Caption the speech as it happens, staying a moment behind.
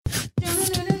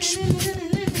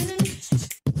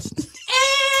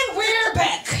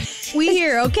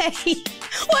okay?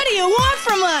 What do you want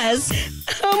from us?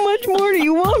 How much more do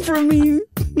you want from me?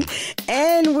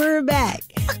 And we're back.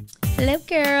 Hello,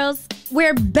 girls.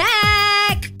 We're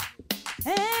back.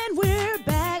 And we're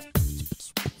back.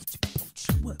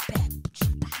 We're back.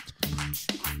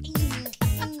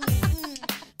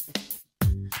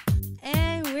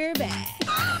 And we're back.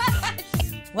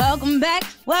 Welcome back.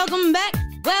 Welcome back.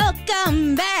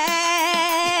 Welcome back.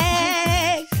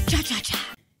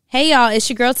 Cha-cha-cha. Hey, y'all. It's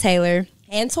your girl, Taylor.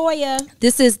 And Toya.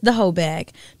 This is The Hoe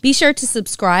Bag. Be sure to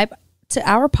subscribe to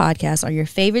our podcast on your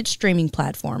favorite streaming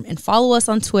platform and follow us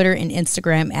on Twitter and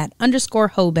Instagram at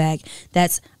 _HoeBag.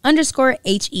 That's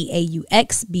 _HeauxBag.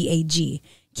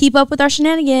 Keep up with our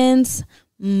shenanigans.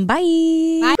 Bye.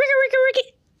 Bye.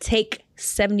 Ricky. Take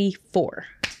 74.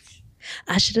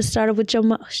 I should have started with your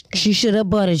mom. She should have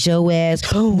buttered your ass.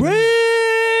 Remix.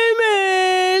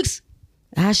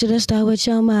 I should have started with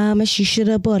your mama. She should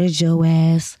have buttered your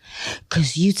ass.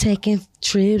 Cause you taking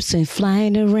trips and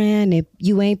flying around and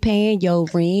you ain't paying your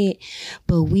rent.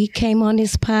 But we came on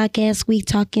this podcast, we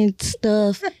talking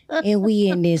stuff and we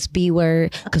in this B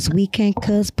word. Cause we can't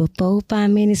cuss before 5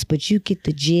 minutes, but you get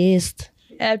the gist.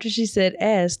 After she said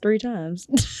ass 3 times.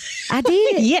 I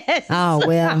did? Yes. Oh,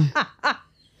 well.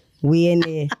 We in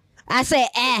there. I said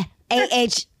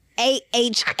A-H-A-H-H.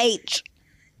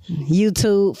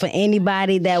 YouTube, for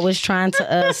anybody that was trying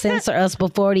to censor us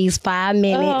before these 5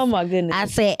 minutes. Oh my goodness. I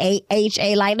said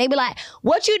A-H-A. Like, they be like,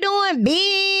 what you doing,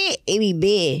 big? It be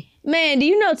big. Man, do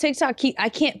you know TikTok I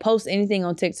can't post anything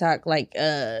on TikTok. Like,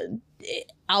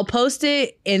 I'll post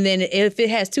it, and then if it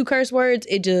has 2 curse words,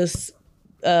 it just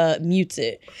mutes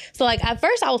it. So, like, at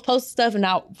first I was posting stuff and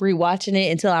not rewatching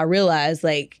it until I realized,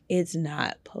 like, it's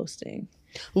not posting.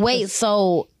 Wait,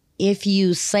 so if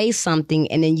you say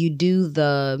something and then you do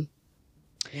the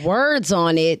words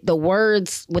on it, the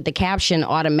words with the caption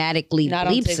automatically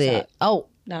bleeps it. Oh.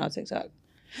 Not on TikTok.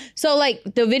 So, like,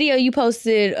 the video you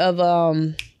posted of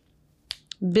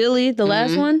Billy, the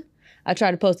last one, I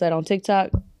tried to post that on TikTok.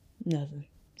 Nothing.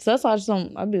 So that's why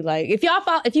I'd be like, if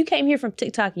you came here from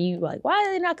TikTok and you like, why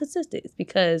are they not consistent? It's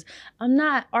because I'm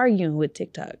not arguing with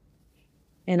TikTok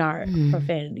and our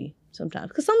profanity sometimes.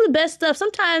 Because some of the best stuff,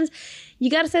 sometimes you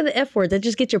got to say the F word that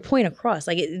just get your point across.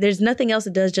 Like, there's nothing else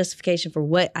that does justification for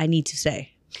what I need to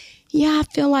say. Yeah, I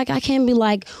feel like I can't be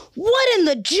like, what in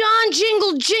the John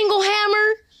Jingle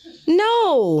Hammer?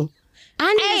 No.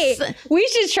 We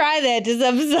should try that this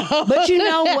episode. But you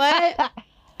know what?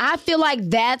 I feel like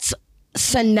that's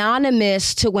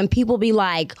synonymous to when people be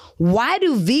like, why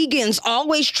do vegans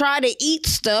always try to eat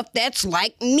stuff that's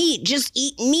like meat? Just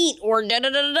eat meat or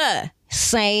da-da-da-da-da.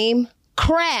 Same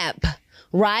crap,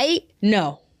 right?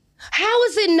 No. How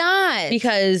is it not?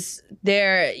 Because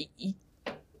I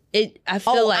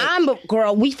feel like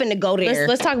girl, we finna go there.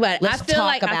 Let's talk about it. I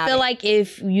feel like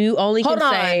if you only can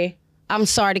say, I'm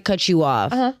sorry to cut you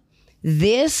off.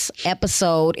 This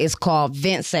episode is called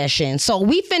Vent Session. So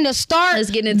we finna start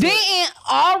venting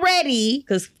already.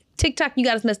 Because TikTok, you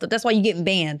got us messed up. That's why you getting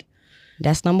banned.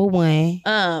 That's number 1.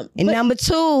 And number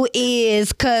 2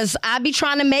 is because I be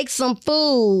trying to make some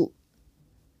food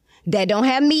that don't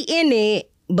have meat in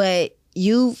it, but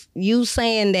you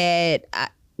saying that,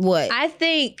 what? I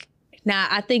think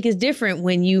it's different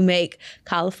when you make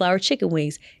cauliflower chicken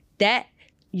wings. That,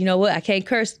 you know what, I can't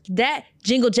curse. That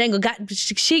jingle jangle got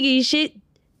shiggity shit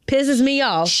pisses me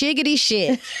off. Shiggity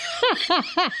shit.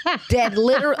 That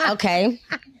literal, okay.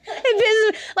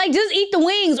 It pisses, like, just eat the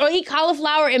wings or eat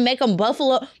cauliflower and make them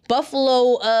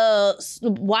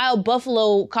wild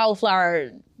buffalo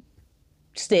cauliflower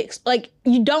sticks. Like,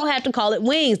 you don't have to call it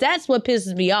wings. That's what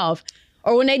pisses me off.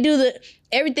 Or when they do the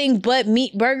everything but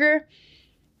meat burger,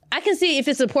 I can see if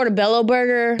it's a portobello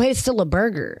burger. But it's still a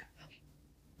burger.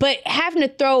 But having to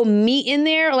throw meat in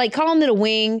there, like calling it a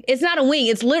wing, it's not a wing.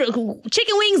 It's literally,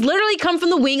 chicken wings literally come from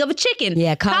the wing of a chicken.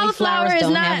 Yeah, cauliflowers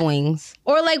don't have wings.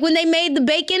 Or like when they made the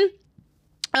bacon,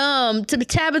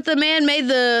 Tabitha Man made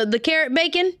the carrot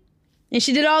bacon, and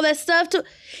she did all that stuff too.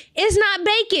 It's not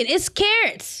bacon, it's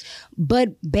carrots. But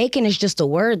bacon is just a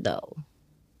word, though.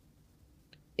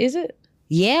 Is it?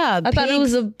 Yeah. I thought it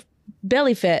was a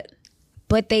belly fat.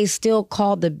 But they still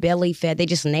called the belly fat. They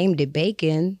just named it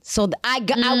bacon. So I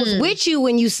was with you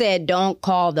when you said don't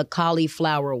call the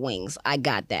cauliflower wings. I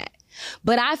got that.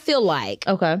 But I feel like,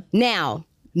 now,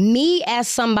 me as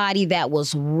somebody that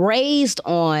was raised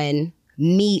on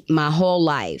meat my whole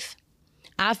life,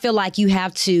 I feel like you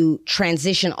have to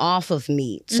transition off of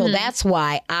meat. So that's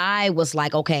why I was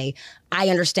like, okay, I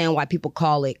understand why people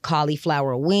call it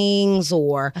cauliflower wings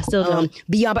or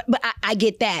beyond, but I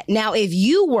get that. Now, if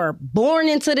you were born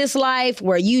into this life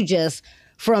where you just,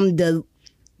 from the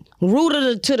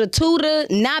rooter to the tutor,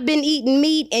 not been eating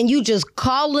meat, and you just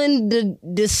calling the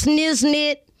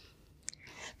sniznit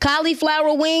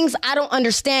cauliflower wings. I don't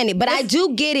understand it, but I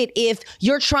do get it if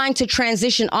you're trying to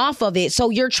transition off of it. So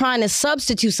you're trying to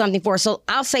substitute something for it. So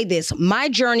I'll say this. My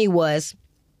journey was,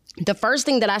 the first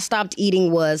thing that I stopped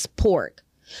eating was pork.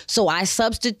 So I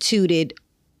substituted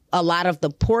a lot of the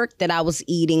pork that I was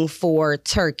eating for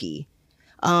turkey.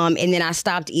 And then I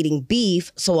stopped eating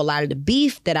beef. So a lot of the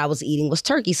beef that I was eating was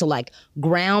turkey. So like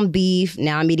ground beef,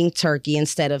 now I'm eating turkey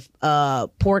instead of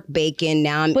pork bacon.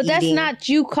 Now I'm eating. But that's not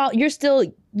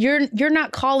you're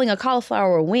not calling a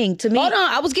cauliflower a wing to me. Hold on,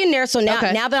 I was getting there. So now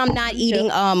that I'm not eating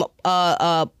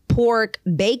pork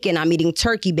bacon, I'm eating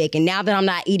turkey bacon. Now that I'm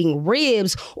not eating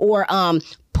ribs or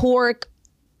pork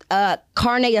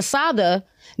carne asada,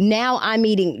 now I'm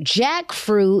eating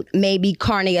jackfruit, maybe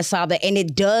carne asada, and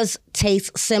it does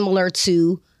taste similar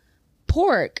to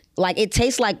pork. Like it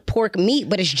tastes like pork meat,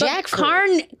 but it's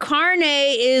jackfruit. Carne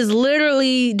is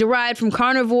literally derived from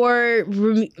carnivore,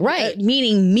 right?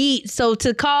 Meaning meat. So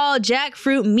to call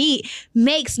jackfruit meat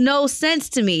makes no sense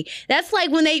to me. That's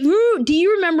like when do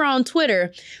you remember on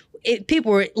Twitter?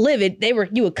 People were livid.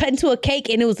 You would cut into a cake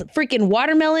and it was freaking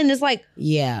watermelon. It's like,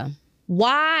 yeah.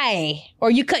 Why?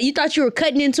 Or you thought you were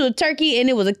cutting into a turkey and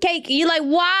it was a cake. You're like,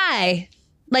 why?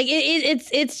 Like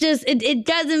it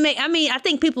doesn't make. I mean, I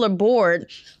think people are bored.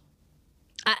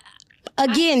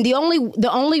 Again, the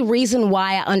only reason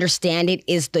why I understand it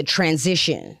is the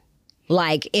transition.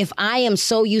 Like if I am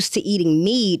so used to eating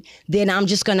meat, then I'm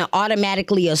just going to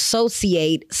automatically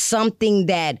associate something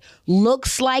that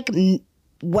looks like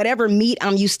whatever meat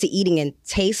I'm used to eating and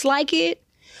tastes like it.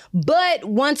 But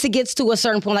once it gets to a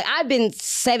certain point, like I've been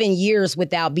 7 years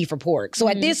without beef or pork. So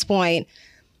at this point,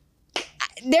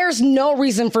 there's no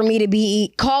reason for me to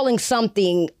be calling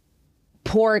something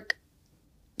pork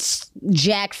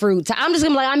jackfruit. I'm just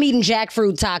gonna be like, I'm eating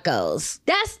jackfruit tacos.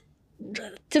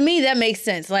 To me, that makes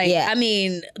sense. Like, yeah. I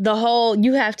mean,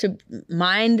 you have to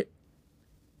mind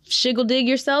shiggle dig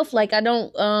yourself. Like, I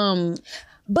don't,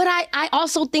 But I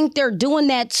also think they're doing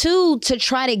that too to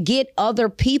try to get other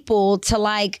people to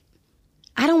like,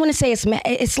 I don't want to say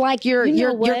it's like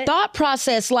your thought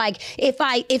process. Like if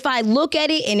I look at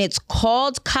it and it's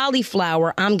called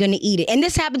cauliflower, I'm going to eat it. And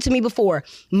this happened to me before.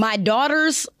 My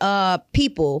daughter's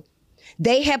people,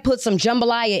 they had put some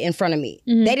jambalaya in front of me.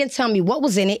 Mm-hmm. They didn't tell me what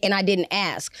was in it and I didn't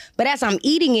ask. But as I'm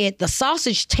eating it, the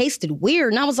sausage tasted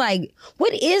weird. And I was like,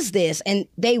 what is this? And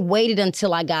they waited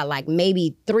until I got like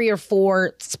maybe 3 or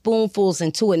 4 spoonfuls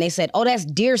into it. And they said, oh, that's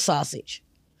deer sausage.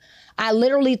 I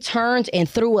literally turned and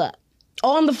threw up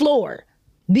on the floor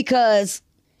because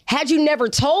had you never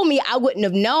told me, I wouldn't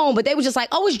have known. But they were just like,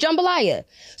 oh, it's jambalaya.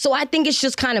 So I think it's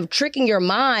just kind of tricking your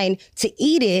mind to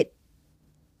eat it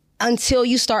until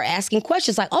you start asking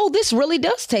questions like, oh, this really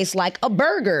does taste like a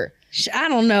burger. I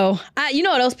don't know. You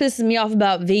know what else pisses me off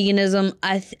about veganism?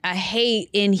 I hate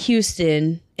in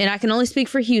Houston, and I can only speak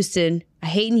for Houston. I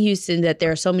hate in Houston that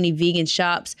there are so many vegan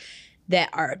shops that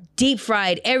are deep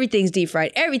fried. Everything's deep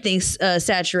fried. Everything's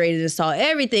saturated in salt.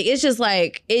 Everything. It's just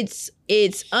like, it's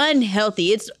unhealthy.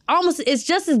 It's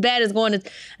just as bad as going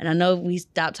to, and I know we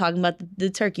stopped talking about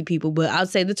the turkey people, but I'll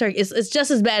say the turkey, it's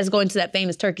just as bad as going to that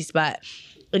famous turkey spot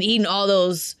and eating all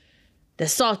the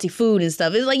salty food and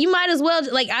stuff. It's like, you might as well,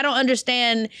 like, I don't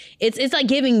understand. It's like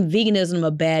giving veganism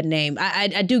a bad name.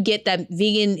 I do get that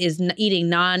vegan is eating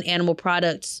non-animal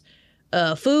products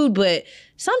food, but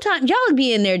sometimes y'all would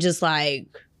be in there just like,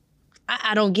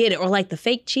 I don't get it. Or like the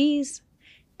fake cheese.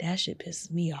 That shit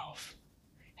pisses me off.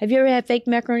 Have you ever had fake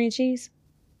macaroni and cheese?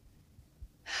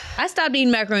 I stopped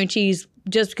eating macaroni and cheese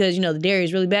just because, the dairy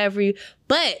is really bad for you.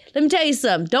 But let me tell you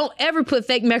something. Don't ever put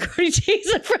fake macaroni and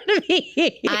cheese in front of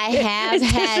me. I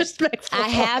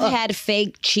have had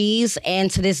fake cheese, and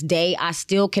to this day, I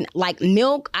still can, like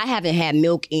milk, I haven't had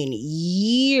milk in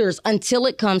years until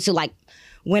it comes to like,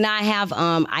 when I have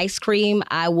ice cream,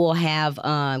 I will have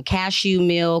cashew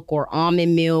milk or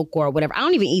almond milk or whatever. I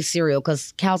don't even eat cereal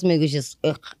because cow's milk is just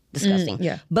disgusting.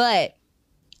 Yeah. But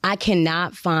I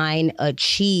cannot find a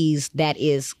cheese that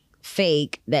is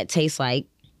fake that tastes like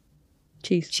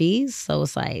cheese. So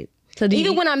it's like,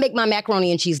 even when I make my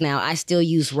macaroni and cheese now, I still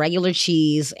use regular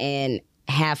cheese and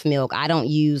half milk. I don't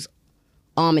use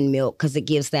almond milk because it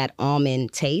gives that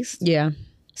almond taste. Yeah.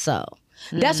 So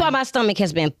that's why my stomach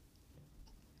has been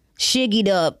shiggied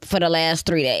up for the last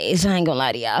 3 days. I ain't gonna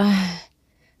lie to y'all.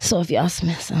 So if y'all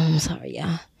smell something, I'm sorry,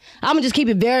 y'all. I'm gonna just keep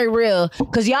it very real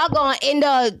because y'all gonna end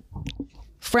up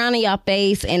frowning y'all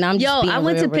face, and I'm just being I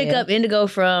went real, to pick up Indigo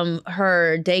from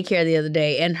her daycare the other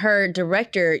day, and her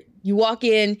director you walk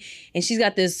in and she's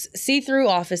got this see-through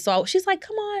office. So she's like,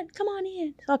 come on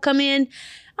in. So I'll come in.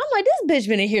 I'm like, this bitch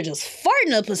been in here just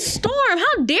farting up a storm.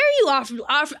 How dare you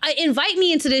invite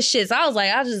me into this shit? So I was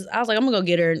like, I'm gonna go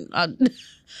get her.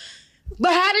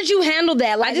 But how did you handle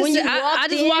that? Like when you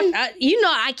walked in?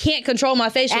 I can't control my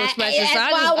facial expressions. So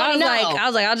I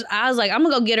was like, I'm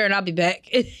gonna go get her and I'll be back.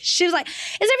 She was like, is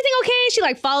everything okay? She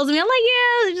like follows me. I'm like,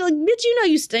 yeah. She's like, bitch, you know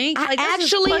you stink. Like, I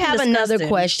actually have another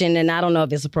question, and I don't know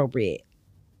if it's appropriate.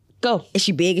 Go. Is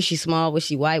she big? Is she small? Was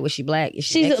she white? Was she black?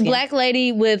 She's Mexican? A black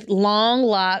lady with long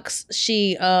locks.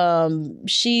 She's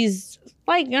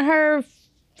like in her.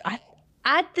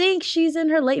 I think she's in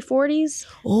her late 40s.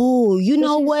 Oh, you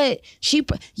know what?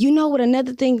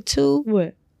 Another thing too?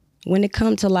 What? When it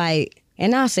comes to like,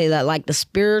 and I say that like the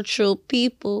spiritual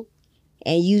people,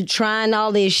 and you trying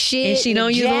all this shit. And she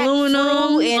don't use aluminum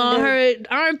on her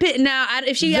armpit. Now,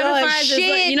 if she ever finds this,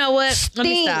 like, you know what? Stinks. Let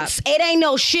me stop. It ain't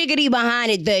no shiggity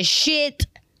behind it. The shit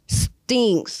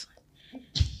stinks.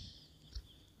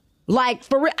 Like,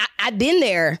 for real, I've been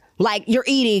there. Like, you're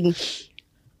eating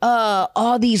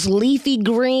all these leafy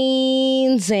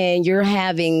greens, and you're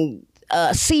having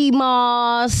sea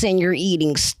moss, and you're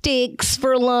eating sticks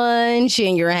for lunch,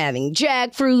 and you're having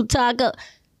jackfruit taco.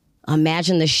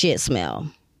 Imagine the shit smell.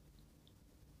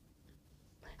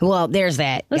 Well, there's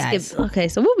that, guys. Okay,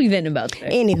 so what we venting about today?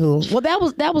 Anywho, well,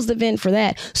 that was the vent for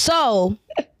that. So,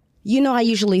 I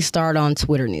usually start on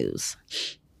Twitter news.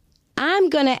 I'm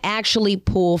going to actually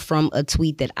pull from a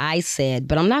tweet that I said,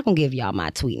 but I'm not going to give y'all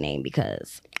my tweet name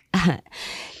because...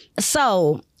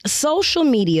 So, social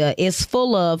media is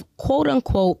full of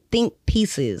quote-unquote think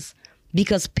pieces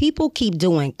because people keep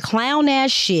doing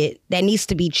clown-ass shit that needs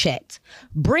to be checked.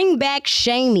 Bring back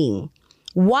shaming.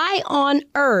 Why on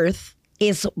earth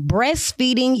is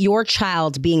breastfeeding your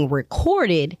child being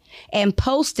recorded and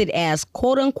posted as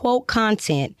quote-unquote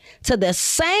content to the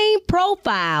same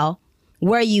profile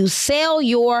where you sell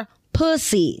your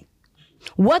pussy?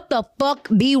 What the fuck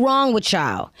be wrong with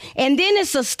y'all? And then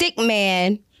it's a stick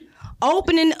man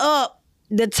opening up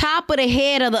the top of the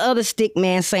head of the other stick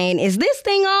man saying, is this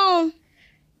thing on?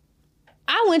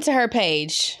 I went to her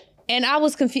page and I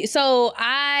was confused. So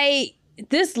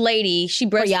this lady, she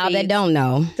breastfeeds. For y'all that don't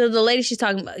know. So the lady she's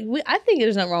talking about, I think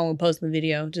there's nothing wrong with posting the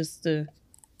video just to...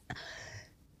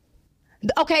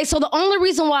 Okay, so the only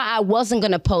reason why I wasn't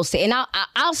going to post it, and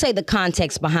I'll say the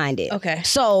context behind it. Okay.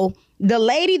 So the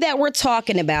lady that we're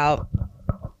talking about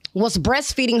was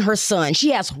breastfeeding her son.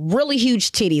 She has really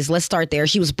huge titties. Let's start there.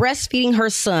 She was breastfeeding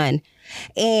her son,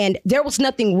 and there was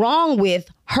nothing wrong with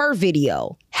her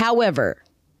video. However,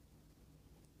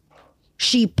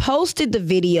 she posted the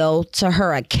video to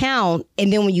her account,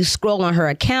 and then when you scroll on her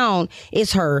account,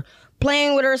 it's her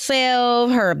playing with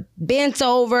herself, her bent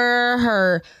over,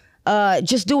 her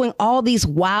just doing all these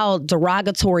wild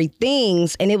derogatory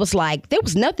things. And it was like, there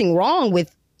was nothing wrong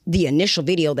with the initial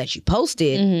video that you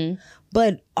posted. Mm-hmm.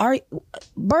 But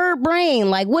bird brain,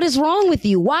 like, what is wrong with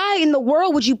you? Why in the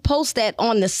world would you post that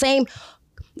on the same?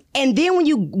 And then when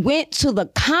you went to the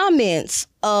comments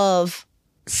of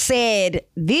said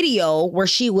video where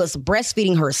she was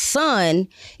breastfeeding her son,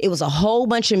 it was a whole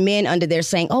bunch of men under there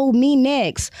saying, oh, me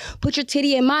next. Put your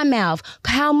titty in my mouth.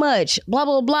 How much? Blah,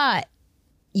 blah, blah.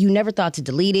 You never thought to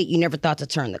delete it. You never thought to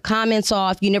turn the comments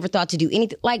off. You never thought to do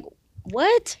anything. Like,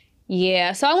 what?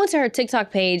 Yeah. So I went to her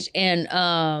TikTok page, and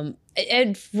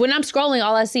when I'm scrolling,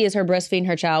 all I see is her breastfeeding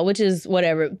her child, which is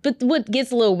whatever. But what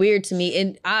gets a little weird to me,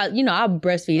 and I'll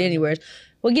breastfeed anywhere.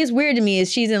 What gets weird to me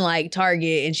is she's in like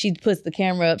Target and she puts the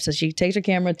camera up. So she takes her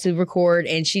camera to record,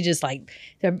 and she just like,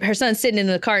 her son's sitting in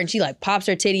the car and she like pops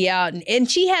her titty out. And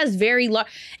she has very large,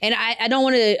 and I don't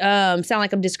want to sound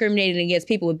like I'm discriminating against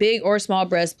people with big or small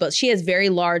breasts, but she has very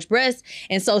large breasts.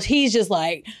 And so he's just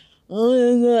like,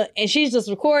 and she's just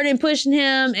recording, pushing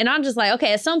him. And I'm just like,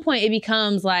 okay, at some point it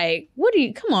becomes like,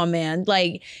 come on, man.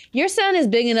 Like, your son is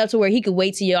big enough to where he could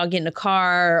wait till y'all get in the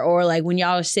car, or like when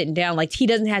y'all are sitting down, like he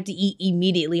doesn't have to eat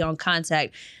immediately on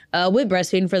contact. With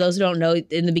breastfeeding, for those who don't know,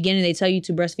 in the beginning, they tell you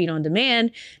to breastfeed on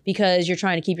demand because you're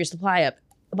trying to keep your supply up.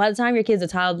 By the time your kid's a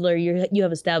toddler, you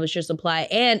have established your supply.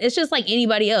 And it's just like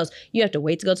anybody else. You have to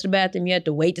wait to go to the bathroom. You have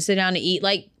to wait to sit down and eat.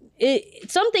 Like,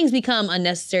 some things become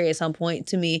unnecessary at some point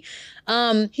to me.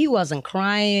 He wasn't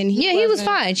crying. He was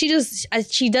fine. She does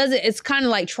it. It's kind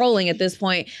of like trolling at this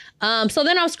point. So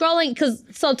then I was scrolling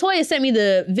so Toya sent me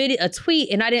the video, a tweet,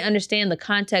 and I didn't understand the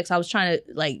context. I was trying to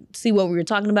like see what we were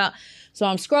talking about. So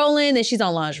I'm scrolling, then she's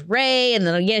on lingerie, and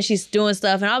then again she's doing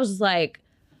stuff, and I was just like,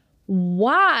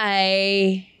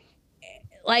 why?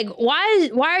 Like, why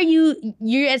are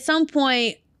you're at some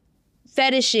point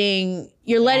fetishing,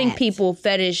 you're letting people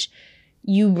fetish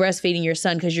you breastfeeding your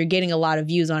son because you're getting a lot of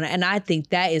views on it. And I think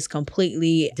that is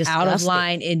completely out of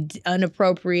line and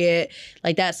inappropriate.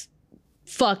 Like, that's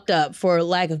fucked up, for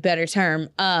lack of better term.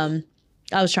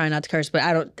 I was trying not to curse, but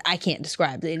I can't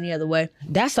describe it any other way.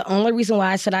 That's the only reason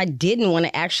why I said I didn't want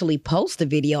to actually post the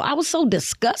video. I was so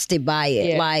disgusted by it.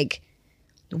 Yeah. Like,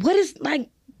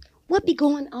 what be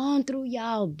going on through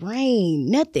y'all brain?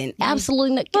 Nothing.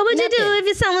 Absolutely nothing. What would you do if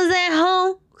your son was at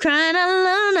home crying all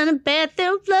alone on the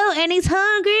bathroom floor and he's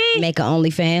hungry? Make an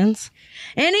OnlyFans.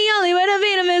 And the only way to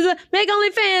feed him is to make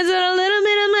OnlyFans with a little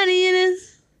bit of money in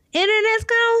his internet's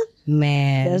gone.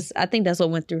 Man. I think that's what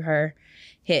went through her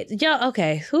head. Yo,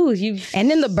 okay.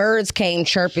 And then the birds came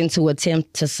chirping to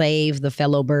attempt to save the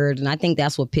fellow bird. And I think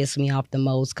that's what pissed me off the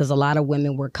most, because a lot of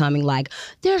women were coming like,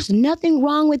 there's nothing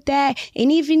wrong with that.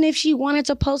 And even if she wanted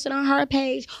to post it on her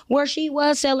page where she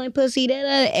was selling pussy,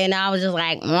 and I was just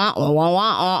like, that's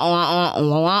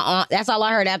all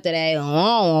I heard after that.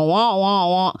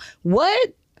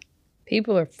 What?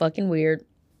 People are fucking weird.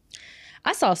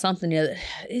 I saw something the other.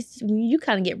 You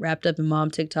kind of get wrapped up in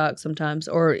mom TikTok sometimes,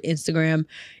 or Instagram,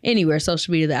 anywhere,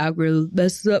 social media, the algorithm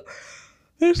messes up.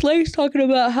 This lady's talking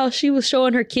about how she was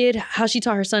showing her kid how she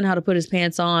taught her son how to put his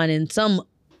pants on, and some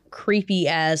creepy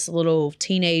ass little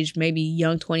teenage, maybe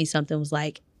young 20-something was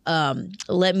like,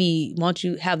 won't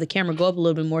you have the camera go up a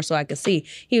little bit more so I could see?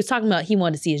 He was talking about he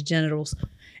wanted to see his genitals.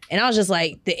 And I was just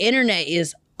like, the internet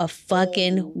is a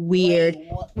fucking weird.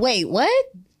 Wait, what?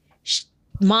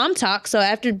 Mom talk. So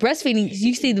after breastfeeding,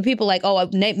 you see the people like, oh,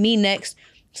 me next.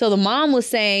 So the mom was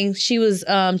saying she was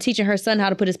teaching her son how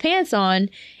to put his pants on,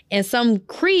 and some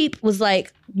creep was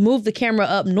like, move the camera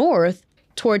up north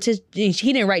towards his. He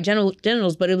didn't write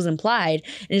genitals, but it was implied.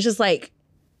 And it's just like,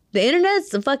 the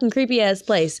internet's a fucking creepy ass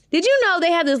place. Did you know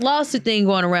they have this lawsuit thing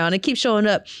going around? It keeps showing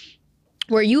up.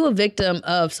 Were you a victim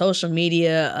of social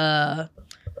media?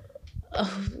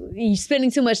 You spending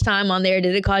too much time on there?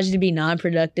 Did it cause you to be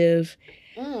non-productive?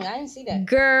 I didn't see that.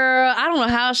 Girl, I don't know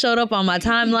how it showed up on my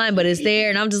timeline, but it's there.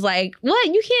 And I'm just like, what?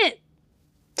 You can't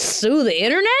sue the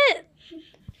internet?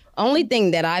 Only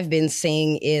thing that I've been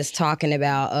seeing is talking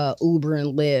about Uber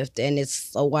and Lyft. And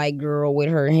it's a white girl with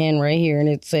her hand right here. And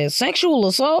it says sexual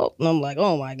assault. And I'm like,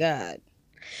 oh, my God.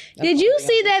 Did you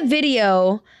see that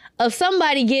video of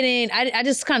somebody getting, I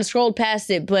just kind of scrolled past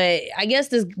it, but I guess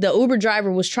the Uber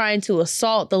driver was trying to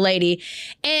assault the lady.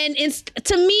 And it's,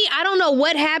 to me, I don't know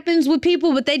what happens with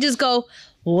people, but they just go,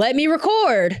 let me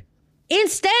record,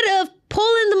 instead of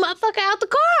pulling the motherfucker out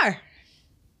the car.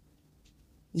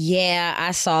 Yeah,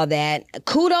 I saw that.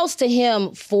 Kudos to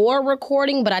him for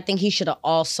recording, but I think he should have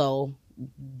also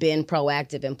been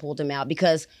proactive and pulled him out,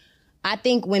 because I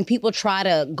think when people try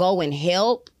to go and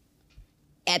help,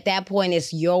 at that point,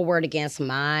 it's your word against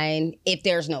mine. If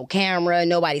there's no camera,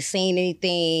 nobody's seeing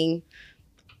anything.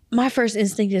 My first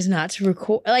instinct is not to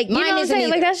record. Like, you know what I'm saying?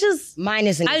 Like, that's just... Mine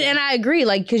isn't either. And I agree,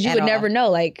 like, because you would never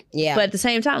know. Like, yeah. But at the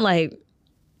same time, like,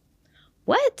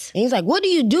 what? And he's like, what are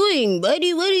you doing,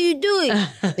 buddy? What are you doing?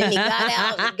 Then he got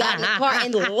out and got in the car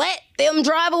and let them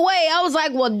drive away. I was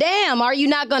like, well, damn, are you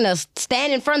not going to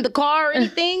stand in front of the car or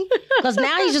anything? Because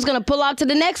now he's just going to pull out to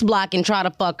the next block and try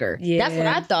to fuck her. Yeah. That's what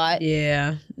I thought.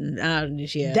 Yeah.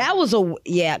 That was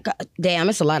damn,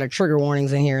 it's a lot of trigger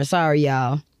warnings in here. Sorry,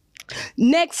 y'all.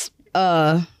 Next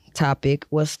topic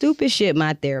was stupid shit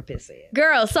my therapist said.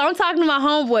 Girl, so I'm talking to my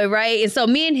homeboy, right? And so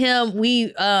me and him,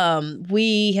 we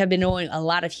have been doing a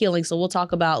lot of healing. So we'll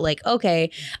talk about like,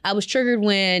 okay, I was triggered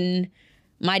when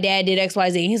my dad did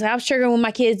XYZ. And he's like, I was triggered when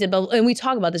my kids did, and we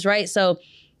talk about this, right? So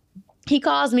he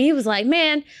calls me, he was like,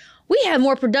 man, we have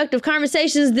more productive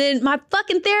conversations than my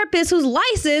fucking therapist who's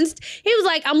licensed. He was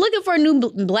like, I'm looking for a new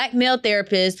black male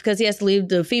therapist because he has to leave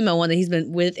the female one that he's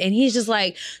been with. And he's just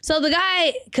like, so the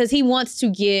guy, because he wants to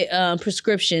get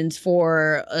prescriptions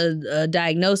for a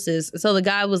diagnosis. So the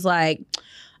guy was like,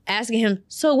 asking him,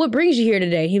 so what brings you here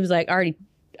today? He was like, I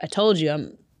told you,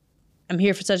 I'm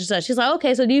here for such and such. He's like,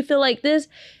 okay, so do you feel like this?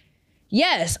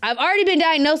 Yes, I've already been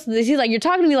diagnosed with this. He's like, you're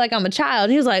talking to me like I'm a child.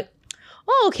 And he was like,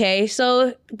 oh, okay,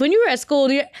 so when you were at school,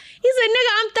 he said,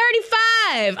 nigga, I'm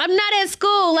 35. I'm not at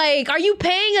school. Like, are you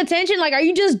paying attention? Like, are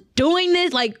you just doing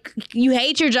this? Like, you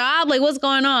hate your job? Like, what's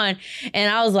going on?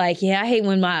 And I was like, yeah, I hate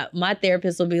when my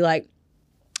therapist will be like,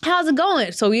 how's it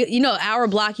going? So, hour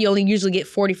block, you only usually get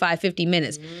 45, 50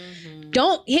 minutes. Mm-hmm.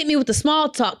 Don't hit me with the small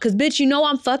talk, because, bitch, you know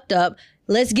I'm fucked up.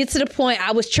 let's get to the point.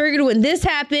 I was triggered when this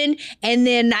happened, and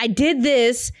then I did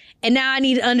this, and now I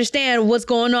need to understand what's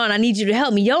going on. I need you to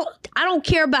help me. I don't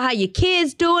care about how your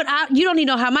kids doing. You don't need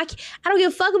to know how I don't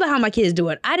give a fuck about how my kids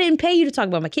doing. I didn't pay you to talk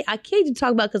about my kid. I paid you to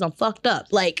talk about because I'm fucked up.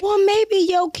 Like, well, maybe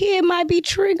your kid might be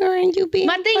triggering you.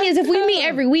 My thing is, if we meet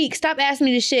every week, stop asking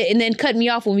me this shit and then cut me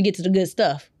off when we get to the good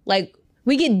stuff. Like,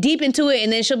 we get deep into it,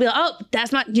 and then she'll be like, oh,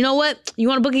 that's not, you know what? You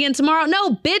want to book again tomorrow?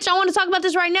 No, bitch, I want to talk about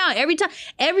this right now. Every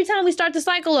time we start the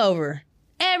cycle over.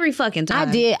 Every fucking time.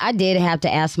 I did have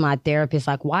to ask my therapist,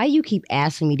 like, why you keep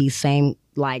asking me these same,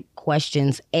 like,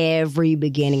 questions every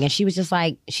beginning? And she was just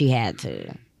like, she had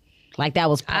to. Like, that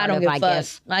was part of, I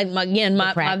guess. Like, my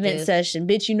vent session.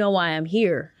 Bitch, you know why I'm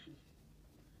here.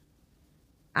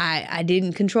 I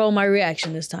didn't control my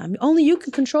reaction this time. Only you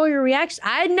can control your reaction.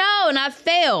 I know, and I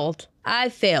failed.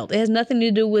 It has nothing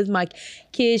to do with my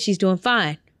kid. She's doing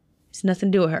fine. It's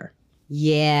nothing to do with her.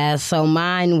 Yeah, so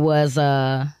mine was,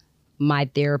 my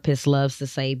therapist loves to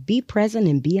say, be present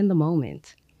and be in the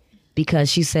moment. Because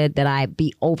she said that I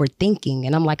be overthinking.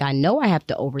 And I'm like, I know I have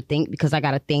to overthink because I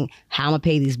got to think how I'm going to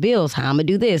pay these bills, how I'm going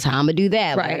to do this, how I'm going to do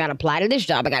that. Right. Like, I got to apply to this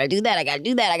job. I got to do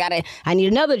that. I need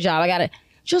another job. I got to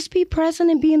just be present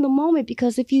and be in the moment,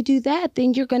 because if you do that,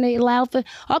 then you're going to allow for,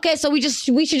 okay, so we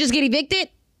should just get evicted?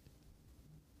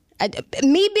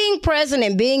 Me being present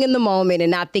and being in the moment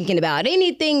and not thinking about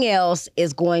anything else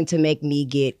is going to make me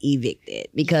get evicted,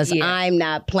 because I'm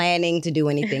not planning to do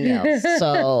anything else.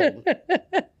 So,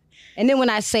 and then when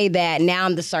I say that, now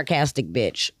I'm the sarcastic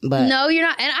bitch. But no, you're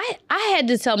not. And I had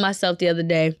to tell myself the other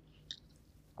day,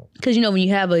 because when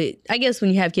you have I guess when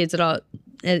you have kids at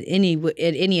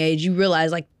any age, you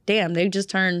realize, like, damn, they just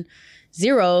turned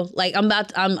 0. Like,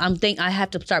 I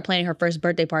have to start planning her first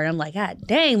birthday party. I'm like, God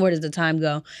dang, where does the time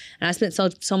go? And I spent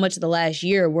so much of the last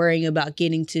year worrying about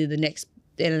getting to the next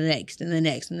and the next and the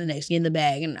next and the next, get in the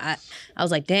bag. And I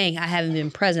was like, dang, I haven't been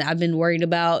present. I've been worried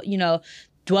about, not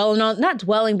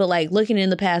dwelling, but like looking in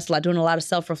the past, like doing a lot of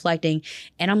self-reflecting.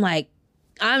 And I'm like,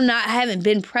 I haven't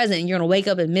been present. You're gonna wake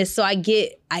up and miss. So I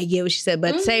get what she said.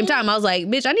 But at the same time, I was like,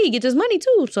 bitch, I need to get this money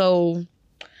too. So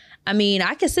I mean,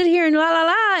 I can sit here and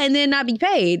la and then not be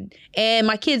paid, and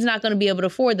my kid's not going to be able to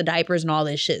afford the diapers and all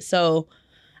this shit. So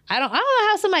I don't know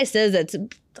how somebody says that.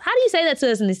 How do you say that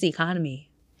to us in this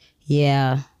economy?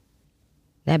 Yeah,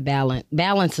 that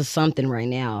balance is something right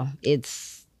now.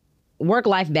 It's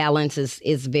work-life balance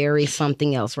is very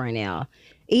something else right now.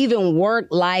 Even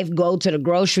work-life, go to the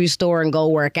grocery store and go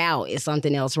work out is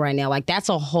something else right now. Like, that's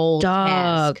a whole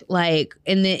task. Like,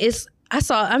 and then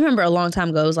I remember a long time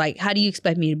ago, it was like, how do you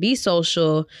expect me to be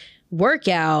social, work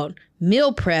out,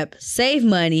 meal prep, save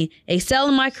money, excel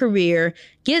in my career,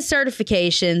 get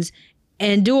certifications,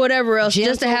 and do whatever else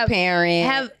just to have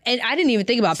parent. And I didn't even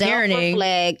think about parenting.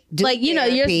 Like,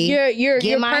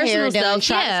 your my personal hair done, self.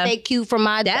 Try to stay cute for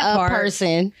my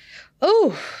person.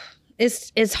 Ooh,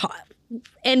 it's hard.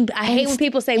 And I hate when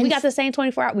people say, we got the same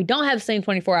 24 hours. We don't have the same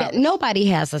 24 hours. Nobody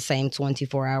has the same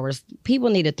 24 hours. People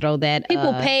need to throw that.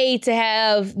 People pay to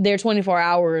have their 24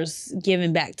 hours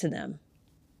given back to them.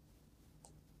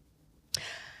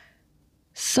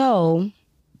 So,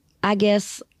 I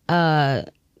guess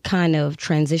kind of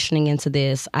transitioning into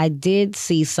this, I did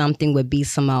see something with B.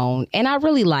 Simone, and I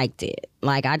really liked it.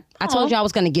 Like, I told you I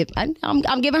was going to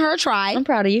I'm giving her a try. I'm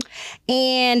proud of you.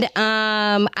 And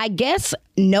I guess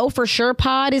Know For Sure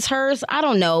Pod is hers. I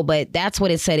don't know, but that's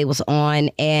what it said it was on.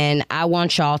 And I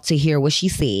want y'all to hear what she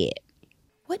said.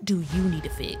 What do you need to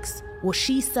fix? Well,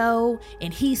 she so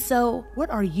and he so.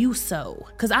 What are you so?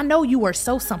 Because I know you are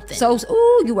so something.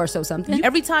 You are so something.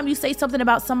 Every time you say something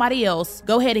about somebody else,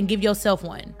 go ahead and give yourself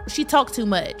one. She talks too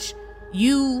much.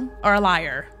 You are a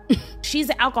liar. She's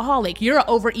an alcoholic. You're an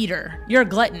overeater. You're a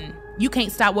glutton. You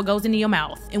can't stop what goes into your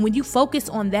mouth. And when you focus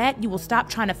on that, you will stop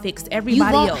trying to fix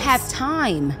everybody else. You won't have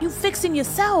time. You fixing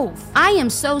yourself. I am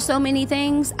so many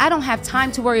things. I don't have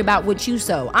time to worry about what you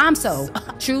so. I'm so.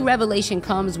 True revelation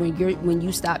comes when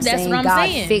you stop saying,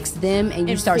 God, fix them, and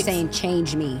you start saying,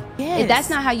 change me. Yes. If that's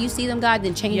not how you see them, God,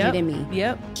 then change it in me.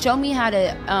 Yep. Show me how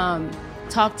to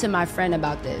talk to my friend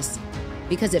about this.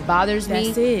 Because it bothers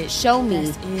me. Show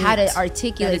me how to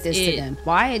articulate this to them.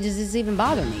 Why does this even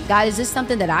bother me? God, is this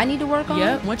something that I need to work on?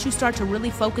 Yep. Once you start to really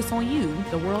focus on you,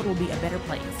 the world will be a better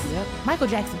place. Yep. Michael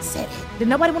Jackson said it. Did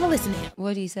nobody want to listen to him?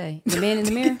 What did he say? The man in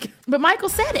the mirror? But Michael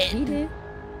said it. He did.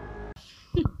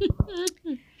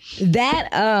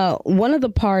 That one of the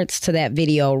parts to that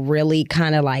video really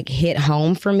kind of like hit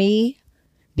home for me,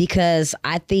 because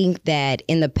I think that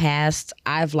in the past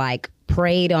I've like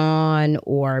prayed on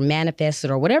or manifested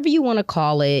or whatever you want to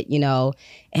call it,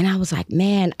 and I was like,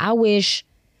 man, I wish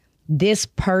this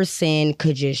person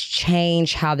could just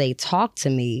change how they talk to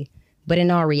me. But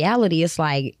in all reality, it's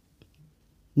like,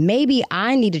 maybe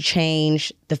I need to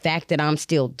change the fact that I'm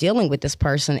still dealing with this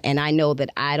person, and I know that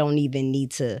I don't even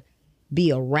need to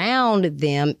be around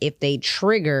them if they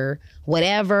trigger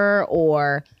whatever,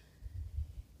 or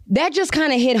that just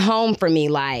kind of hit home for me.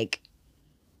 Like,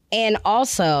 and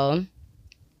also,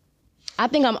 I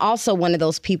think I'm also one of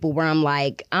those people where I'm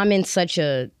like, I'm in such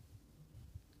a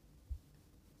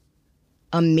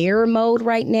mirror mode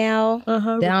right now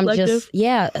that I'm just,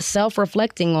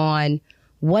 self-reflecting on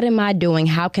what am I doing?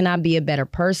 How can I be a better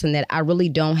person? That I really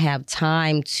don't have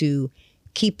time to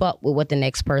keep up with what the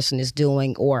next person is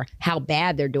doing, or how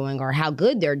bad they're doing, or how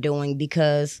good they're doing,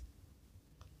 because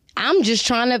I'm just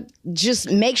trying to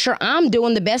just make sure I'm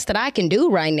doing the best that I can do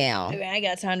right now. I mean, I ain't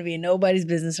got time to be in nobody's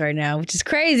business right now, which is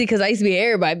crazy because I used to be in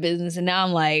everybody's business, and now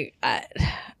I'm like, I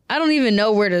don't even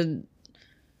know where to.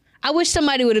 I wish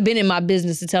somebody would have been in my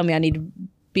business to tell me I need to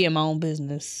be in my own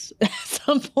business at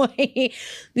some point.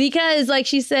 Because like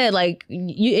she said, like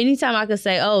anytime I could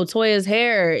say, oh, Toya's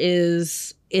hair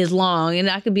is long,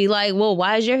 and I could be like, well,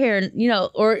 why is your hair,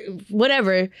 or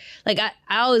whatever. Like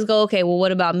I always go, okay, well,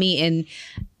 what about me?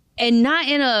 And not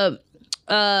in a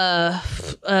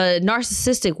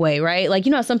narcissistic way, right? Like,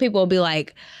 some people will be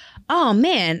like, oh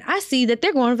man, I see that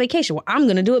they're going on vacation. Well, I'm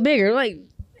gonna do it bigger. Like,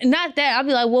 not that. I'll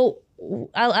be like, well,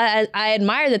 I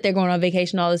admire that they're going on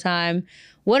vacation all the time.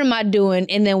 What am I doing?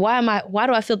 And then why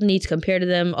do I feel the need to compare to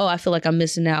them? Oh, I feel like I'm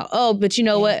missing out. Oh, but you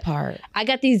know what? I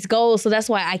got these goals, so that's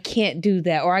why I can't do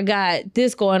that. Or I got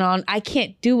this going on. I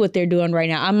can't do what they're doing right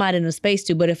now. I'm not in a space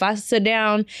to. But if I sit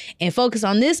down and focus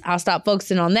on this, I'll stop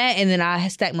focusing on that, and then I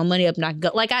stack my money up and I go.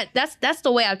 Like that's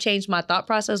the way I've changed my thought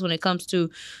process when it comes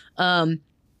to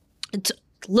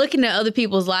looking at other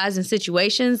people's lives and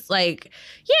situations. Like,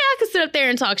 yeah, I could sit up there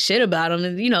and talk shit about them,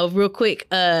 and, real quick.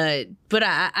 But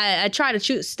I try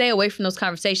to stay away from those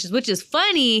conversations, which is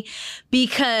funny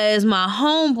because my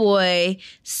homeboy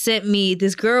sent me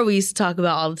this girl we used to talk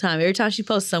about all the time. Every time she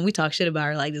posts something, we talk shit about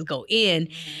her, like just go in.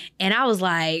 And I was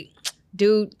like,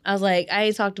 dude, I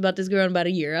ain't talked about this girl in about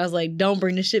a year. I was like, don't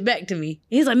bring this shit back to me.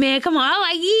 He's like, man, come on. I'm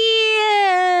like,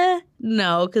 yeah.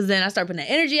 No, because then I start putting that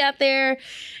energy out there,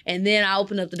 and then I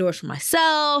open up the doors for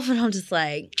myself, and I'm just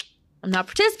like, I'm not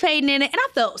participating in it. And I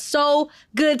felt so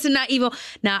good to not even.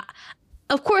 Now,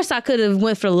 of course, I could have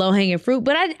went for the low-hanging fruit,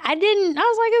 but I didn't. I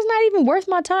was like, it's not even worth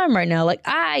my time right now. Like,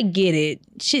 I get it.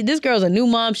 This girl's a new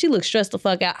mom. She looks stressed the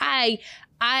fuck out. I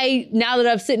now that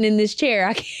I'm sitting in this chair,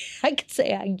 I can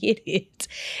say I get it.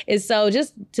 And so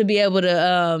just to be able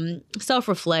to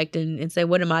self-reflect and say,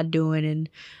 what am I doing? And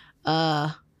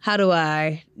how do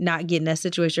I not get in that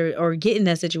situation or get in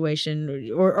that situation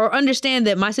or understand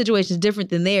that my situation is different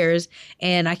than theirs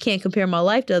and I can't compare my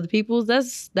life to other people's?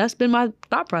 That's been my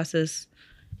thought process.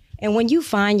 And when you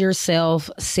find yourself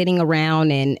sitting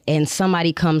around and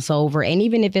somebody comes over, and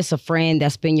even if it's a friend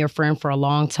that's been your friend for a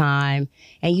long time,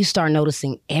 and you start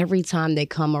noticing every time they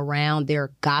come around, they're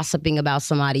gossiping about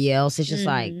somebody else, it's just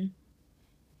like,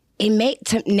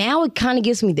 now it kind of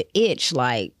gives me the itch,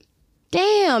 like,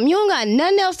 damn, you don't got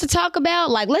nothing else to talk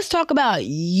about? Like, let's talk about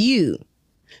you.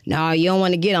 No, you don't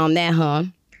want to get on that, huh?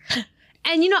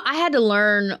 And, I had to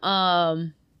learn,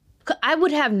 I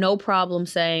would have no problem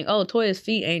saying, oh, Toya's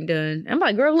feet ain't done. I'm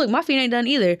like, girl, look, my feet ain't done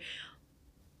either.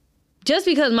 Just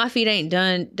because my feet ain't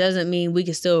done doesn't mean we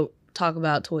can still talk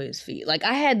about Toya's feet. Like,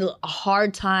 I had a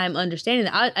hard time understanding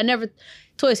that. I never...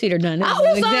 Toya's feet are done.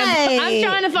 I'm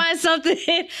trying to find something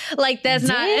like that's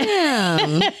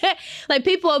not. Like,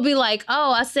 people will be like,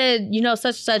 oh, I said, such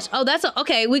and such. Oh, that's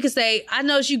okay. We could say, I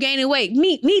noticed you gaining weight.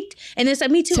 Me. And then say,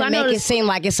 me too. To make it seem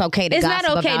like it's okay to gossip about that person.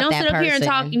 It's not okay. Don't sit up here and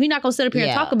talk. We're not going to sit up here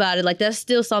and talk about it. Like, that's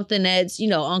still something that's,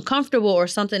 uncomfortable or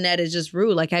something that is just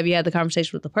rude. Like, have you had the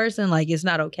conversation with the person? Like, it's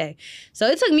not okay. So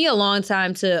it took me a long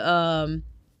time to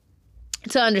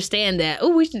understand that.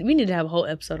 Oh, we need to have a whole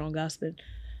episode on gossiping.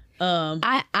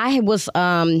 I was, so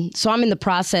I'm in the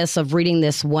process of reading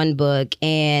this one book,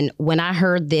 and when I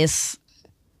heard this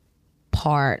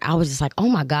part, I was just like, oh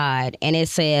my God. And it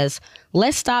says,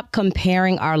 let's stop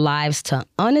comparing our lives to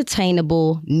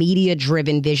unattainable,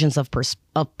 media-driven visions of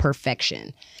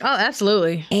perfection. Oh,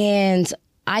 absolutely. And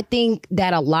I think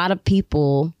that a lot of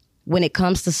people, when it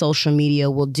comes to social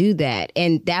media, will do that.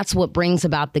 And that's what brings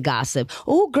about the gossip.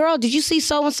 Oh, girl, did you see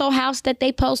so-and-so house that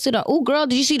they posted? Or, oh, girl,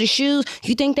 did you see the shoes?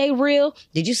 You think they real?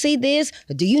 Did you see this?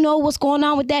 Do you know what's going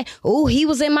on with that? Oh, he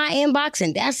was in my inbox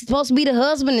and that's supposed to be the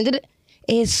husband. And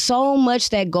it's so much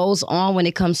that goes on when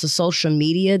it comes to social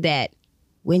media that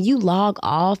when you log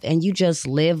off and you just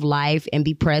live life and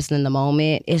be present in the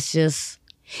moment, it's just,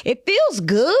 it feels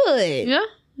good. Yeah.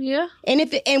 Yeah.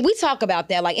 And we talk about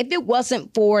that. Like, if it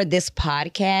wasn't for this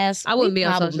podcast, I wouldn't be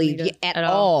on social media at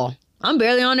all. I'm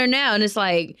barely on there now, and it's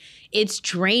like, it's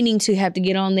draining to have to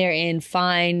get on there and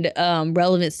find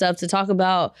relevant stuff to talk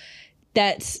about.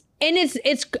 And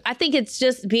it's I think it's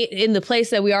just be in the place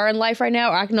that we are in life right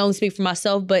now, or I can only speak for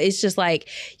myself, but it's just like,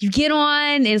 you get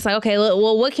on and it's like, okay,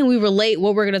 well, what can we relate,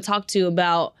 what we're going to talk to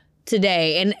about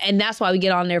today? And that's why we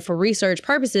get on there for research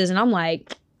purposes. And I'm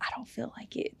like, I don't feel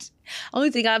like it.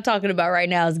 Only thing I'm talking about right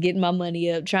now is getting my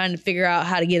money up, trying to figure out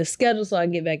how to get a schedule so I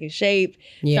can get back in shape.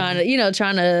 Yeah.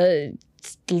 Trying to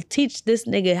teach this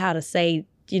nigga how to say,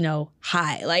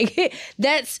 hi. Like,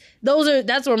 that's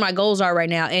where my goals are right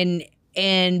now.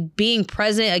 And being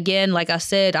present, again, like I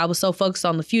said, I was so focused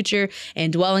on the future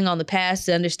and dwelling on the past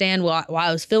to understand why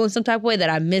I was feeling some type of way that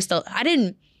I missed. I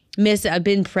didn't miss it. I've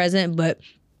been present, but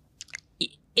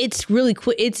it's really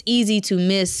quick. It's easy to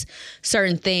miss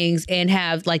certain things and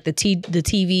have like the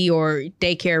TV or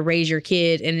daycare raise your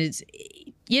kid. And it's,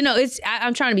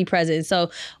 I'm trying to be present. So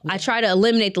I try to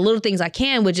eliminate the little things I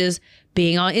can, which is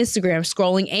being on Instagram,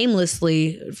 scrolling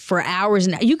aimlessly for hours.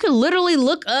 And you can literally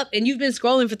look up and you've been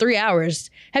scrolling for 3 hours.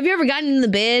 Have you ever gotten in the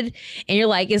bed and you're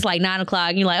like, it's like 9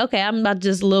 o'clock and you're like, okay, I'm about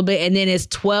just a little bit. And then it's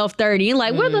 12:30. You're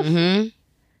like, where the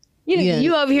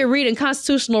you over here reading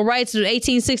constitutional rights of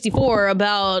 1864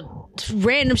 about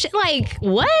random shit. Like,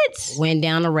 what? Went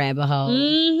down a rabbit hole.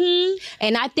 Mm-hmm.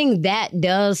 And I think that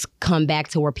does come back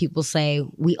to where people say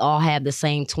we all have the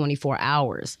same 24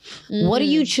 hours. Mm-hmm. What do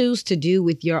you choose to do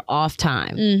with your off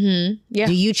time? Mm-hmm. Yeah.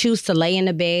 Do you choose to lay in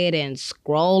the bed and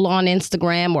scroll on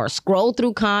Instagram or scroll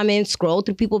through comments, scroll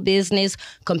through people's business,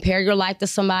 compare your life to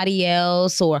somebody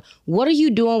else? Or what are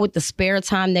you doing with the spare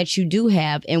time that you do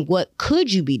have, and what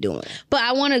could you be doing? But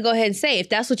I want to go ahead and say, if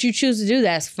that's what you choose to do,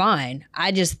 that's fine.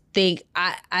 I just think,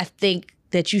 I think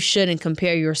that you shouldn't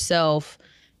compare yourself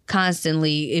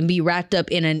constantly and be wrapped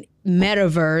up in a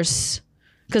metaverse,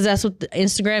 because that's what the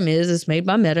Instagram is. It's made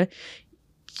by Meta.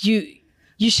 You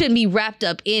shouldn't be wrapped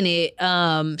up in it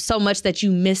so much that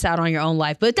you miss out on your own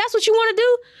life. But if that's what you want to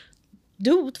do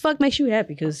what the fuck makes you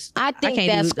happy, because I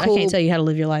can't tell you how to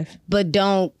live your life. But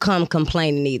don't come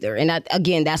complaining either. And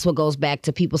again, that's what goes back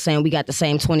to people saying we got the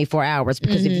same 24 hours.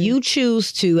 Because if you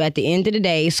choose to, at the end of the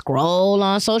day, scroll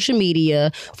on social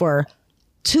media for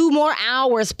 2 more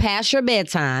hours past your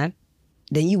bedtime,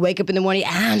 then you wake up in the morning,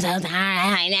 I'm so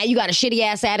tired. Now you got a shitty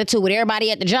ass attitude with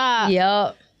everybody at the job.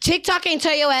 Yep. TikTok ain't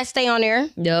tell your ass stay on there.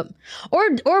 Yep.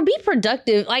 Or be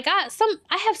productive. Like I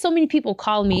have so many people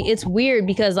call me. It's weird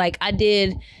because like I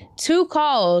did 2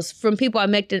 calls from people I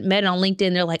met on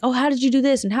LinkedIn. They're like, oh, how did you do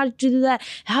this? And how did you do that?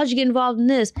 How did you get involved in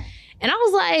this? And I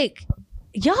was like,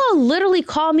 y'all literally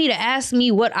called me to ask me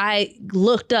what I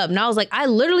looked up. And I was like, I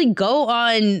literally go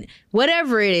on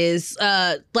whatever it is.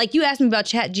 Like you asked me about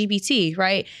ChatGPT,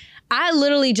 right? I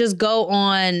literally just go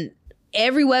on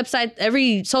every website,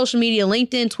 every social media,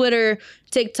 LinkedIn, Twitter,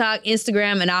 TikTok,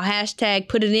 Instagram, and I'll hashtag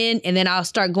put it in, and then I'll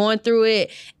start going through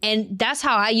it. And that's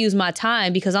how I use my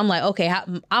time, because I'm like, okay,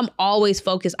 I'm always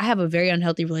focused. I have a very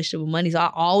unhealthy relationship with money, so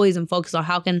I always am focused on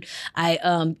how can I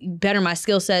better my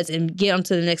skill sets and get on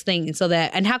to the next thing,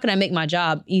 and how can I make my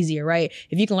job easier, right?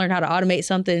 If you can learn how to automate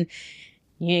something,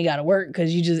 you ain't got to work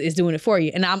because it's doing it for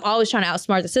you. And I'm always trying to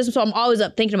outsmart the system, so I'm always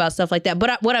up thinking about stuff like that.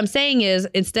 But what I'm saying is,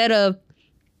 instead of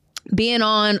being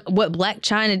on what Blac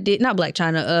Chyna did, not Blac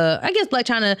Chyna, I guess Blac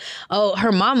Chyna,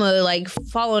 her mama, like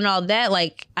following all that,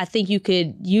 like I think you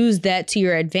could use that to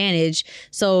your advantage.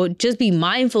 So just be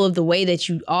mindful of the way that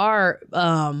you are,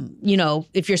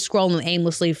 if you're scrolling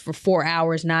aimlessly for 4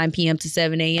 hours, 9 p.m. to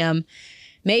 7 a.m.,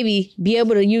 maybe be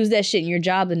able to use that shit in your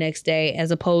job the next day, as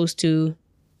opposed to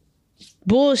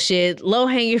bullshit,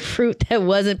 low-hanging fruit that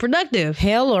wasn't productive.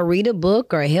 Hell, or read a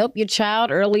book, or help your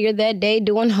child earlier that day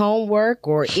doing homework,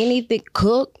 or anything,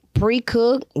 cook,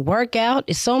 pre-cook, work out.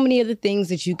 There's so many other things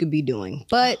that you could be doing.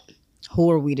 But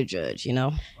who are we to judge,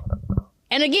 And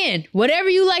again, whatever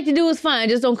you like to do is fine.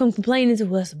 Just don't come complaining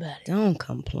to us about it. Don't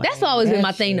complain. That's always been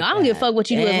my thing, though. I don't give a fuck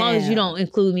what you do as long as you don't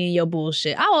include me in your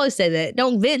bullshit. I always say that.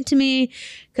 Don't vent to me,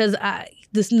 because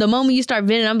the moment you start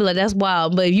venting, I'm be like, that's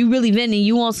wild. But if you really venting,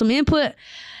 you want some input,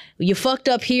 you fucked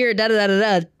up here,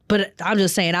 da-da-da-da-da. But I'm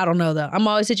just saying, I don't know, though. I'm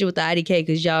always hit you with the IDK,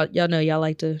 because y'all know y'all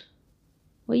like to,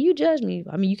 well, you judge me.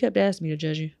 I mean, you kept asking me to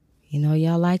judge you.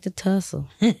 Y'all like to tussle.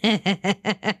 So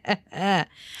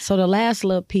the last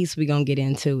little piece we're going to get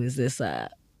into is this Freaknik.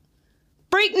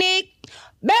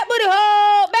 Back with the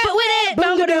hole. Back with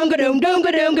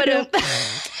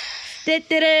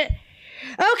it.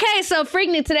 Okay, so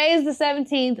Freaknik, today is the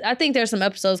 17th. I think there's some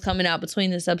episodes coming out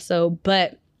between this episode,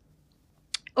 I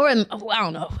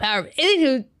don't know.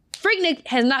 Anywho, Freaknik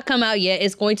has not come out yet.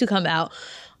 It's going to come out.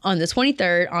 on the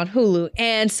 23rd on Hulu.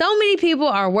 And so many people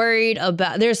are worried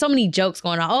about, there's so many jokes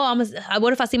going on. Oh,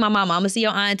 what if I see my mama? I'm going to see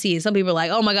your auntie. And some people are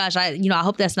like, oh my gosh, I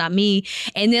hope that's not me.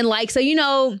 And then like, so,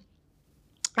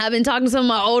 I've been talking to some of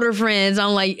my older friends.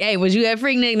 I'm like, hey, was you at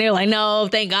Freaknik? And they're like, no,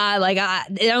 thank God. Like,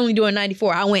 they're only doing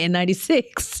 94. I went in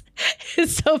 96.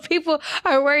 So people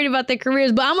are worried about their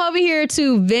careers. But I'm over here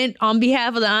to vent on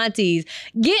behalf of the aunties.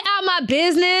 Get out my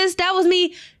business. That was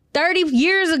me 30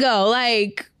 years ago.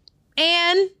 Like,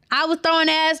 and I was throwing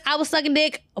ass. I was sucking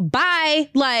dick. Bye.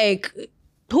 Like,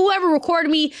 whoever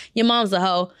recorded me, your mom's a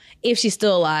hoe. If she's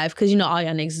still alive. Because, all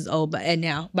y'all niggas is old by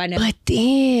now. But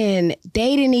then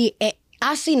they didn't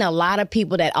I seen a lot of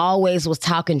people that always was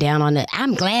talking down on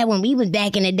I'm glad when we was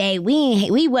back in the day,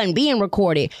 we wasn't being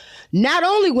recorded. Not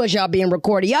only was y'all being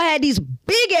recorded, y'all had these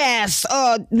big ass,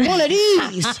 one of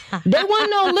these. They weren't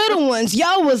no little ones.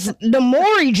 Y'all was the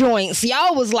Maury joints.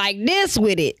 Y'all was like this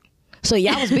with it. So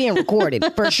y'all was being recorded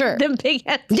for sure. Them big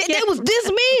ass. They was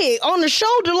this big on the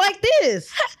shoulder like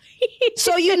this.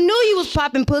 So you knew you was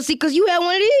popping pussy because you had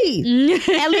one of these.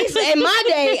 At least in my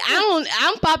day,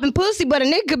 I'm popping pussy, but a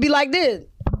nigga could be like this.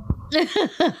 And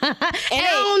I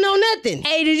don't know nothing.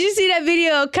 Hey, did you see that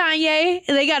video of Kanye?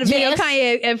 They got a video of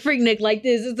Kanye at Freaknik like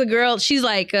this. It's a girl, she's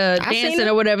like dancing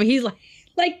or whatever. He's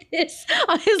like this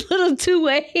on his little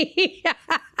two-way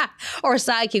or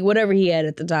sidekick, whatever he had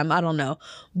at the time. I don't know.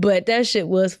 But that shit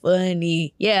was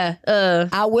funny. Yeah.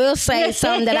 I will say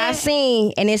something that I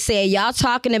seen, and it said, y'all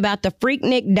talking about the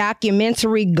Freaknik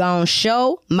documentary gonna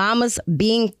show mamas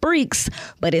being freaks,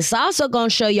 but it's also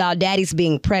gonna show y'all daddies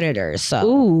being predators.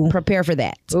 So prepare for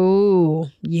that. Ooh,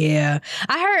 yeah.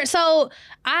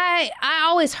 I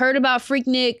always heard about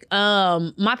Freaknik.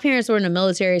 My parents were in the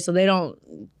military, so they don't...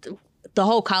 The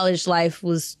whole college life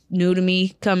was new to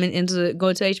me going to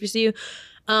HBCU.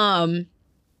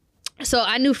 So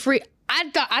I knew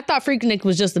I thought Freaknik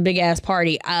was just a big ass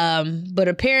party. But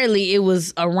apparently it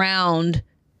was around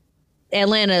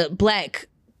Atlanta black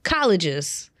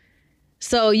colleges.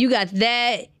 So you got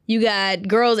that, you got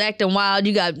girls acting wild,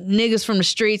 you got niggas from the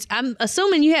streets. I'm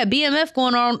assuming you had BMF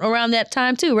going on around that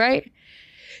time too, right?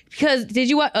 Because did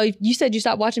you watch? You said you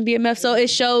stopped watching BMF, so it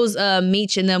shows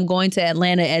Meech and them going to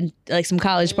Atlanta at like some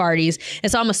college parties, and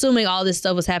so I'm assuming all this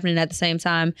stuff was happening at the same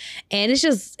time. And it's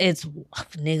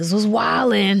niggas was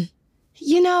wilding.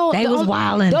 They was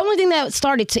wilding. The only thing that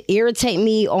started to irritate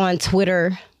me on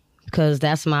Twitter, because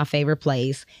that's my favorite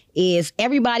place, is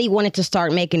everybody wanted to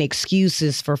start making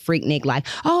excuses for Freaknik, like,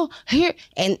 oh, here,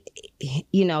 and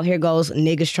here goes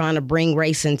niggas trying to bring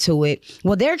race into it.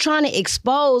 Well, they're trying to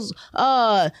expose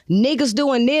niggas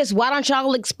doing this. Why don't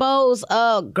y'all expose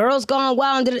girls going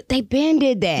wild? They been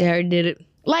did that. They already did it.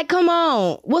 Like, come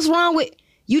on. What's wrong with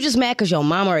you? Just mad because your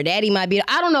mama or daddy might be.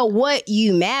 I don't know what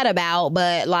you mad about,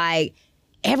 but like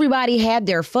everybody had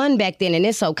their fun back then, and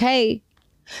it's okay.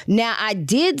 Now, I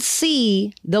did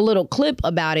see the little clip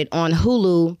about it on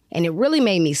Hulu, and it really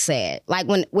made me sad. Like,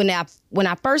 when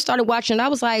I first started watching, I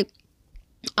was like,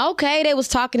 okay, they was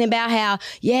talking about how,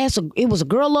 so it was a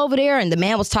girl over there, and the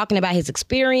man was talking about his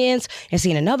experience, and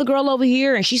seeing another girl over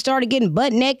here, and she started getting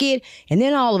butt naked, and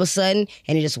then all of a sudden,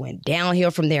 and it just went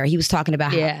downhill from there. He was talking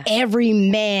about how every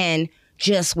man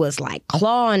just was, like,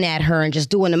 clawing at her and just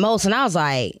doing the most, and I was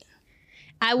like...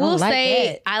 I will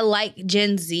say I like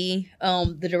Gen Z.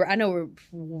 I know we're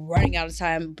running out of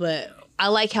time, but I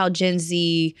like how Gen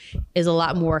Z is a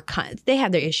lot more. They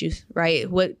have their issues, right?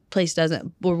 What place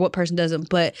doesn't, or what person doesn't?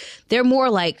 But they're more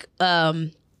like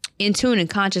in tune and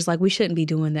conscious. Like, we shouldn't be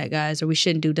doing that, guys, or we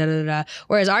shouldn't do da da da.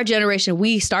 Whereas our generation,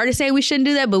 we started saying we shouldn't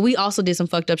do that, but we also did some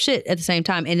fucked up shit at the same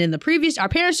time. And in our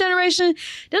parents' generation,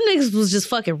 them niggas was just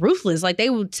fucking ruthless. Like,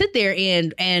 they would sit there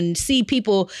and see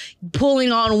people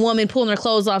pulling on a woman, pulling their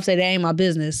clothes off, say, that ain't my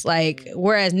business. Like,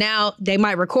 whereas now they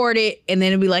might record it and then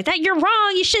it'd be like, that you're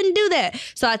wrong, you shouldn't do that.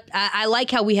 So I like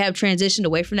how we have transitioned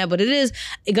away from that, but it is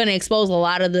going to expose a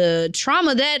lot of the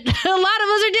trauma that a lot of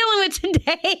us are dealing with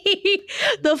today.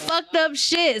 The fucked up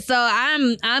shit. So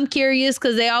I'm curious,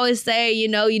 because they always say, you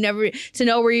never, to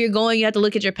know where you're going, you have to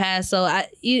look at your past. So I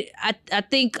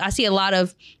think I see a lot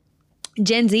of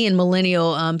Gen Z and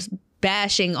millennial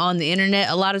bashing on the internet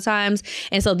a lot of times,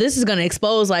 and so this is going to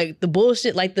expose like the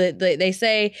bullshit, like they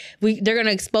say they're going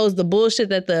to expose the bullshit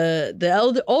that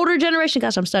the older generation,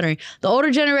 gosh, I'm stuttering, the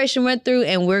older generation went through,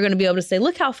 and we're going to be able to say,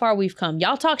 look how far we've come.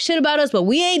 Y'all talk shit about us, but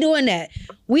we ain't doing that.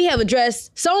 We have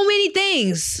addressed so many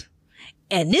things,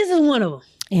 and this is one of them.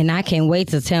 And I can't wait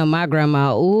to tell my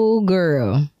grandma, ooh,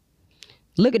 girl,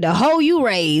 look at the hoe you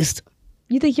raised.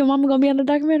 You think your mama gonna be on the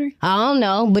documentary? I don't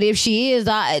know, but if she is,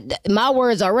 my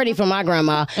words are ready for my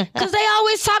grandma. Because they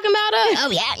always talking about us.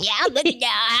 Oh, yeah, look at y'all,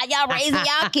 how y'all raising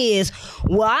y'all kids.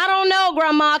 Well, I don't know,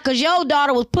 Grandma, because your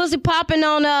daughter was pussy popping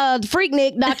on the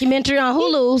Freaknik documentary on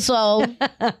Hulu, so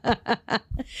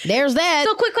there's that.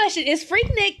 So, quick question. Is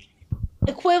Freaknik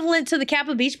equivalent to the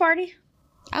Kappa Beach Party?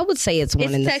 I would say it's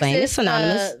one and the same. It's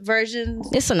synonymous. Versions.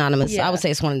 It's synonymous. Yeah. I would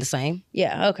say it's one and the same.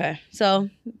 Yeah, okay. So,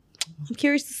 I'm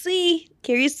curious to see.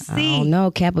 I don't know.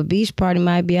 Kappa Beach Party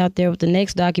might be out there with the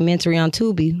next documentary on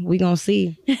Tubi. We gonna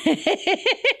see.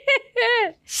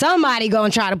 Somebody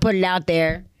gonna try to put it out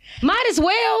there. Might as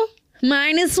well.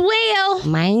 Auntie's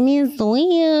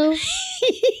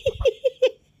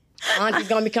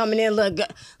gonna be coming in. Look,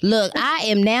 I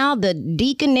am now the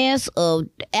deaconess of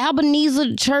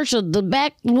Ebenezer Church of the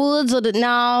Backwoods of the.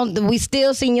 No, we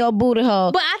still seen your booty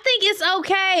hole. But I think it's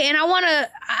okay, and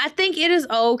I think it is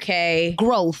okay.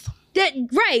 Growth.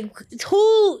 Right.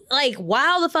 Who,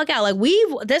 wild the fuck out.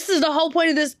 This is the whole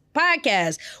point of this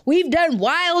podcast. We've done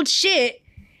wild shit,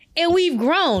 and we've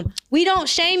grown. We don't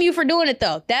shame you for doing it,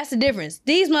 though. That's the difference.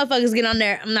 These motherfuckers get on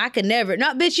there. I could never.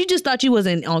 No, bitch, you just thought you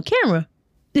wasn't on camera.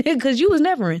 Because you was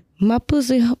never in. My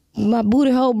booty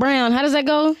hole brown. How does that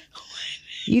go?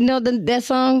 You know that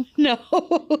song? No.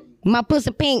 My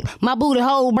pussy pink, my booty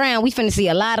hole brown. We finna see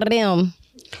a lot of them.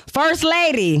 First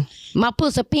lady, my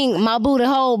pussy pink, my booty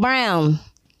hole brown.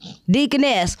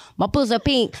 Deaconess, my pussy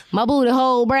pink, my booty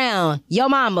hole brown. Your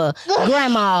mama,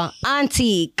 grandma,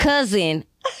 auntie, cousin,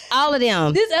 all of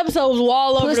them. This episode was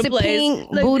all over pussy the place. Pink,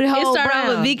 booty hole it started brown.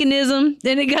 out with veganism,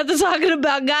 then it got to talking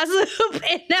about gossip,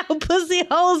 and now pussy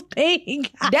holes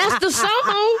pink. That's the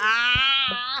song.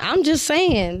 I'm just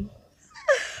saying.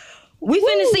 We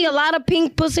finna see a lot of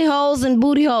pink pussy holes and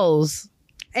booty holes.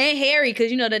 And hairy,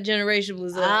 because you know that generation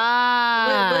was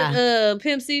what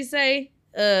Pimp C say?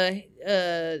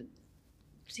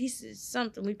 He said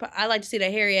something. I like to see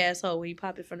that hairy asshole when you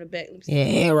pop it from the back. Yeah,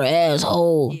 hairy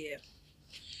asshole. Yeah.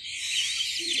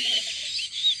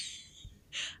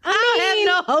 I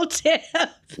have no hotel.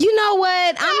 You know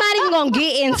what? I'm not even gonna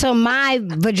get into my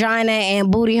vagina and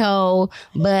booty hole,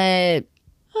 but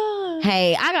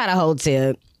hey, I got a whole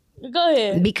tip. Go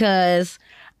ahead. Because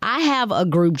I have a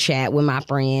group chat with my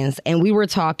friends, and we were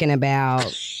talking about.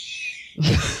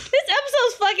 This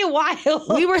episode's fucking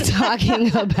wild. We were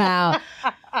talking about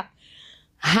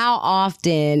how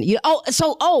often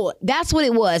that's what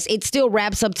it was. It still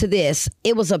wraps up to this.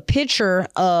 It was a picture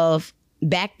of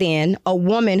back then a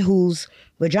woman whose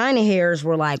vagina hairs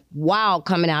were wild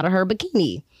coming out of her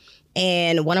bikini,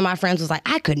 and one of my friends was like,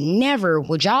 "I could never.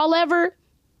 Would y'all ever?"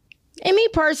 And me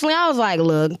personally, I was like,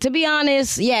 look, to be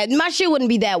honest, yeah, my shit wouldn't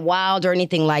be that wild or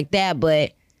anything like that,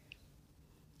 but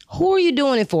who are you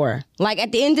doing it for?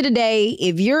 At the end of the day,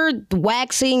 if you're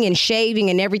waxing and shaving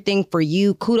and everything for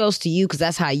you, kudos to you, because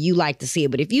that's how you like to see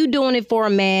it. But if you doing it for a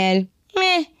man,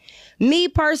 me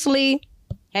personally,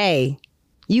 hey,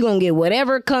 you gonna get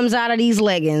whatever comes out of these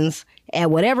leggings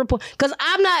at whatever point. Because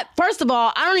I'm not, first of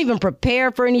all, I don't even prepare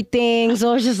for anything.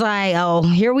 So it's just oh,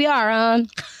 here we are, huh?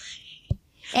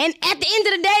 And at the end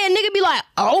of the day, a nigga be like,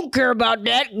 I don't care about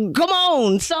that. Come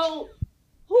on. So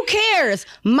who cares?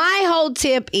 My whole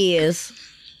tip is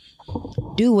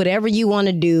do whatever you want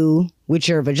to do with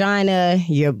your vagina,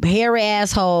 your hairy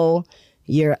asshole,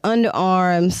 your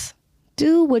underarms.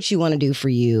 Do what you want to do for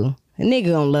you. A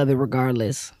nigga gonna love it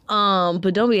regardless.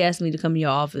 But don't be asking me to come in your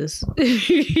office.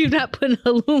 You're not putting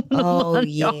aluminum on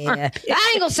your armpit.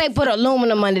 I ain't gonna say put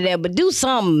aluminum under there, but do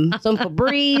something. Some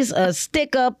Febreze, a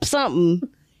stick up, something.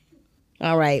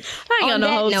 All right. I ain't got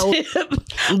no whole tip.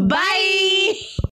 Bye.